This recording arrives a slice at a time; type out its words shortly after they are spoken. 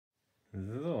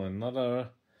So, another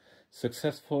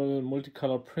successful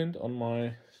multicolor print on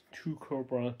my 2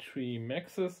 Kobra 3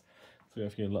 Maxes. So we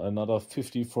have here another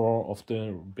 54 of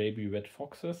the baby red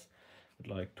foxes with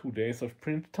like 2 days of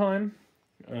print time.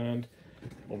 And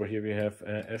over here we have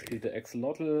Ashley the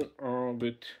axolotl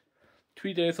with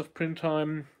 3 days of print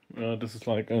time. This is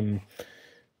like a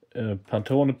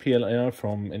Pantone PLR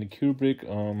from Anycubic,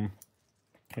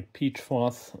 like peach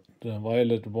fuzz, the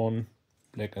violet one,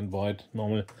 black and white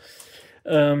normal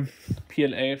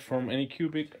PLA from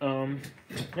Anycubic.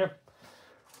 Yeah.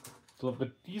 So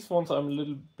with these ones I'm a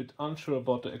little bit unsure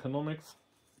about the economics.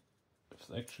 It's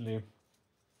actually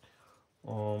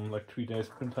like 3 days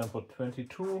print time for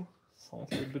 22.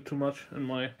 Sounds a little bit too much in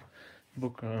my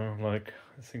book. Like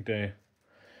I think they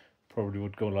probably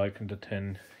would go like in the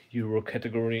 10 euro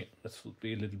category. This would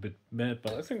be a little bit mad,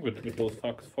 but I think with those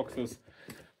foxes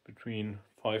between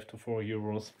 5 to 4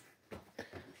 euros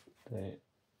they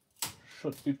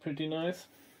should be pretty nice.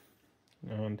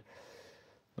 And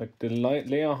like the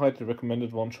layer height, the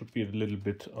recommended one should be a little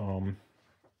bit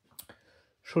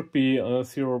should be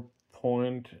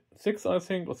 0.6 I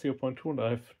think, or 0.2, and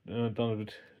I've done it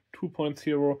with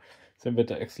 2.0. Same with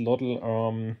the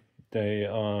axolotl. They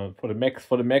for the max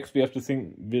we have to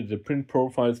think with the print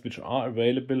profiles which are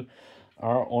available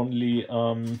are only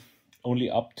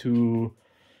up to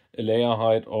a layer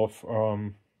height of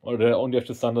or they only have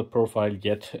the standard profile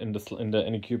yet in the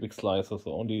Anycubic slicer,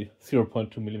 so only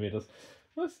 0.2 millimeters.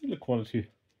 I see the quality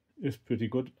is pretty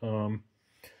good.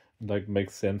 Like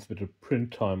makes sense with the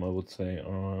print time, I would say.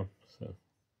 So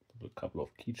put a couple of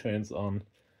keychains on.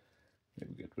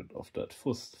 Maybe get rid of that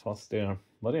fuss there.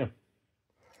 But yeah,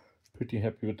 pretty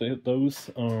happy with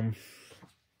those.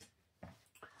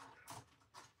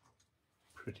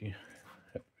 Pretty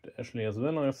happy with Ashley as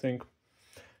well, I think.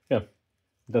 Yeah,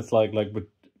 that's like with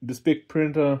this big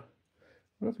printer.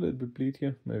 I have a little bit bleed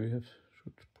here. Maybe I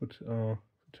should put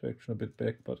traction a bit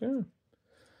back, but yeah,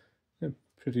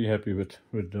 pretty happy with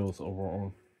those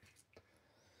overall.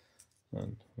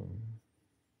 And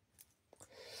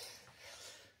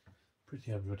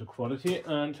pretty happy with the quality,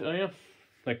 and yeah,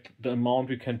 like the amount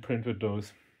we can print with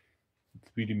those, it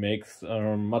really makes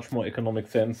much more economic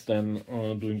sense than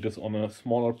doing this on a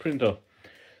smaller printer.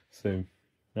 So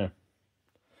yeah,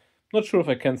 not sure if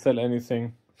I can sell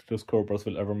anything, if those Kobras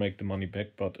will ever make the money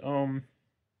back, but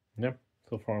yeah,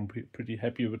 so far I'm pretty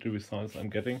happy with the results I'm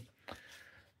getting,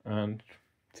 and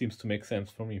it seems to make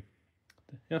sense for me.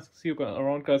 Yes, see you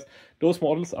around, guys. Those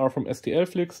models are from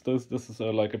STLFlix. This is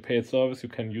like a paid service. You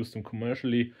can use them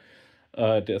commercially.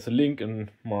 There's a link in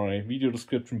my video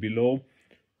description below.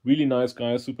 Really nice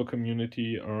guys, super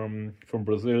community from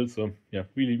Brazil. So yeah,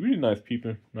 really nice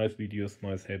people, nice videos,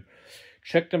 nice help.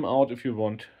 Check them out if you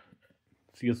want.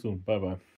 See you soon. Bye bye.